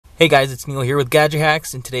Hey guys, it's Neil here with Gadget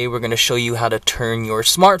Hacks, and today we're going to show you how to turn your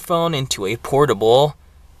smartphone into a portable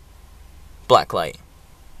blacklight.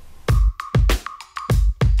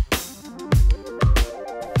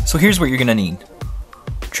 So here's what you're going to need.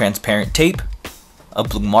 Transparent tape, a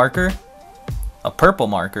blue marker, a purple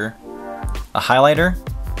marker, a highlighter,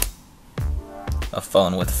 a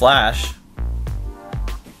phone with flash,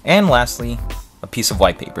 and lastly, a piece of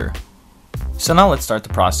white paper. So now let's start the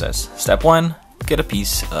process. Step 1. Get a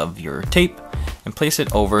piece of your tape and place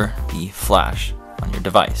it over the flash on your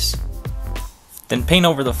device. Then paint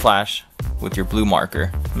over the flash with your blue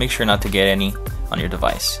marker. Make sure not to get any on your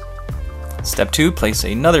device. Step 2, place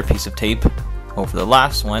another piece of tape over the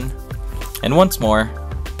last one, and once more,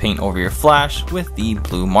 paint over your flash with the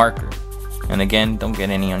blue marker. And again, don't get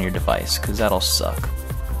any on your device because that'll suck.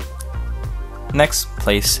 Next,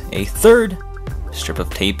 place a third strip of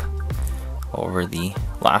tape over the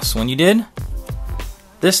last one you did.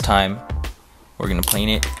 This time, we're going to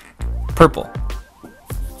paint it purple.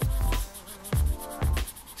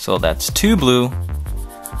 So that's 2 blue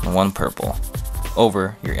and 1 purple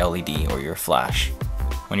over your LED or your flash.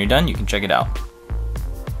 When you're done, you can check it out.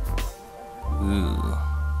 Ooh.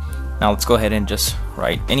 Now let's go ahead and just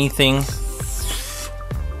write anything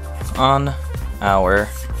on our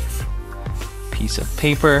piece of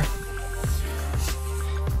paper.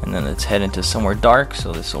 And then let's head into somewhere dark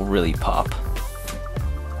so this will really pop.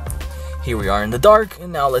 Here we are in the dark,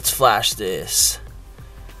 and now let's flash this.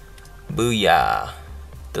 Booyah.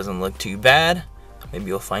 Doesn't look too bad. Maybe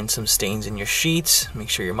you'll find some stains in your sheets. Make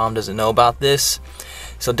sure your mom doesn't know about this.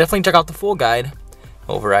 So definitely check out the full guide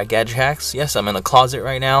over at Gadget Hacks. Yes, I'm in the closet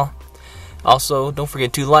right now. Also, don't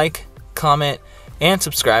forget to like, comment, and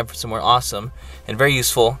subscribe for some more awesome and very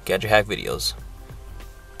useful Gadget Hack videos.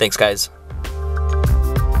 Thanks, guys.